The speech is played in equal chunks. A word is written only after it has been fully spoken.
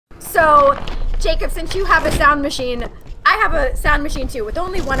So, Jacob, since you have a sound machine, I have a sound machine too with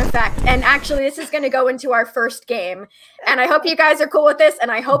only one effect. And actually, this is going to go into our first game. And I hope you guys are cool with this. And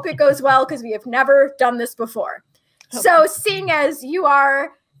I hope it goes well because we have never done this before. So, seeing as you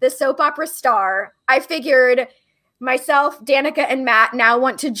are the soap opera star, I figured myself, Danica, and Matt now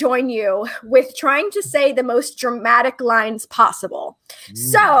want to join you with trying to say the most dramatic lines possible.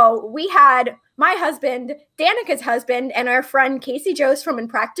 So we had my husband, Danica's husband, and our friend Casey Jost from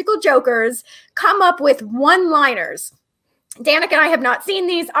Impractical Jokers come up with one-liners. Danica and I have not seen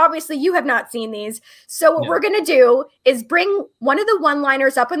these. Obviously, you have not seen these. So what we're going to do is bring one of the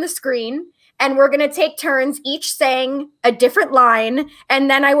one-liners up on the screen, and we're going to take turns each saying a different line, and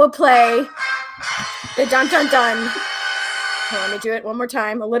then I will play the dun dun dun. Let me do it one more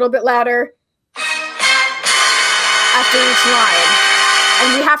time, a little bit louder. After each line.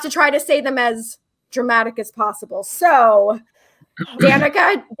 And we have to try to say them as dramatic as possible. So,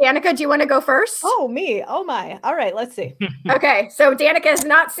 Danica, do you want to go first? Oh, me. Oh, my. All right, let's see. Okay, so Danica has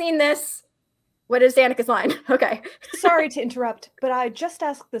not seen this. What is Danica's line? Okay. Sorry to interrupt, but I just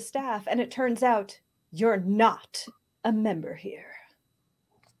asked the staff, and it turns out you're not a member here.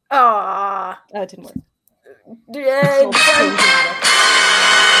 Aww. Oh, it didn't work.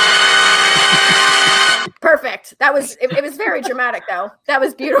 Perfect. That was it was very dramatic though. That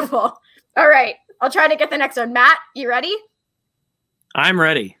was beautiful. All right. I'll try to get the next one. Matt, you ready? I'm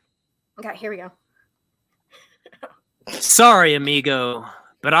ready. Okay, here we go. Sorry, amigo,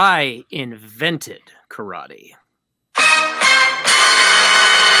 but I invented karate.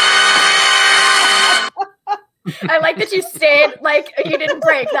 I like that you stayed like you didn't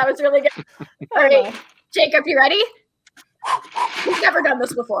break. That was really good. All right. Jacob, you ready? You've never done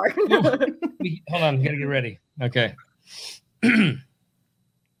this before. Hold on, gotta get ready. Okay.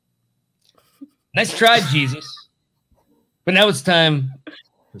 Nice try, Jesus. But now it's time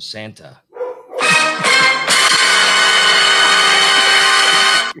for Santa.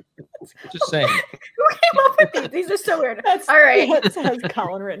 Just saying. Who came up with these? These are so weird. All right. It has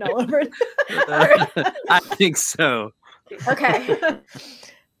Colin written all over it. Right. I think so. Okay.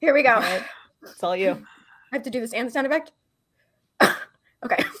 Here we go. All right. It's all you. I have to do this and the sound effect?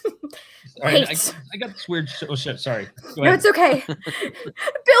 Okay. All right, I got this weird oh shit, sorry. Go No, ahead. it's okay.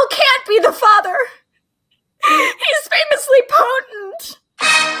 Bill can't be the father. He's famously potent.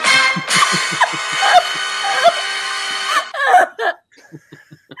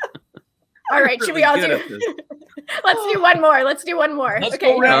 All right, should we all do? Let's do one more. Let's do one more. Let's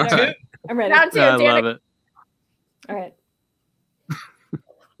okay, go round two. I'm ready. Round two. I Danica. love it. All right.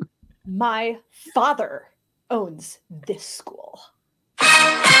 My father owns this school.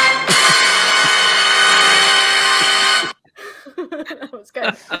 That was good.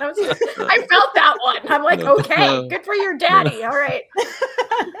 I felt that one. I'm like, okay, good for your daddy. All right.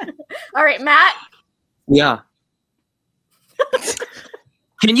 All right, Matt. Yeah.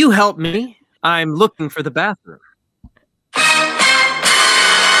 Can you help me? I'm looking for the bathroom.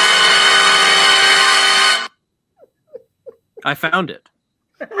 I found it.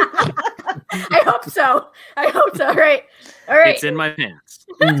 I hope so. I hope so. All right. All right. It's in my pants.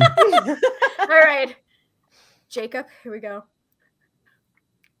 All right. Jacob, here we go.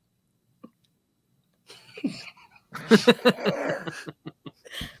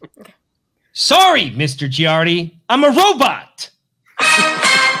 Okay. Sorry, Mr. Giardi. I'm a robot.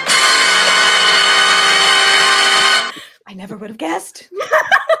 I never would have guessed.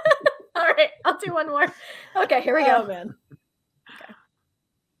 All right. I'll do one more. Okay, here we go. Oh, man.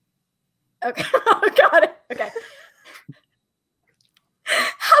 Okay. Oh, got it. Okay.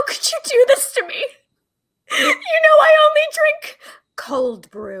 How could you do this to me? You know I only drink cold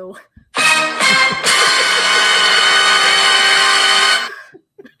brew.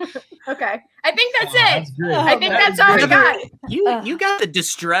 Okay. I think that's it. That's great. I think that's all we got. You got the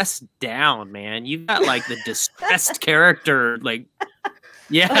distress down, man. You got like the distressed character, like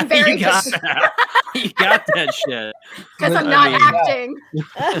yeah, very you got that. You got that shit. Because I'm not acting.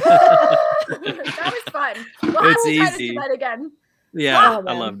 That was fun. Well, It's I will try to easy. do that again. Yeah, Oh, I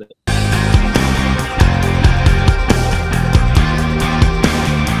man. loved it.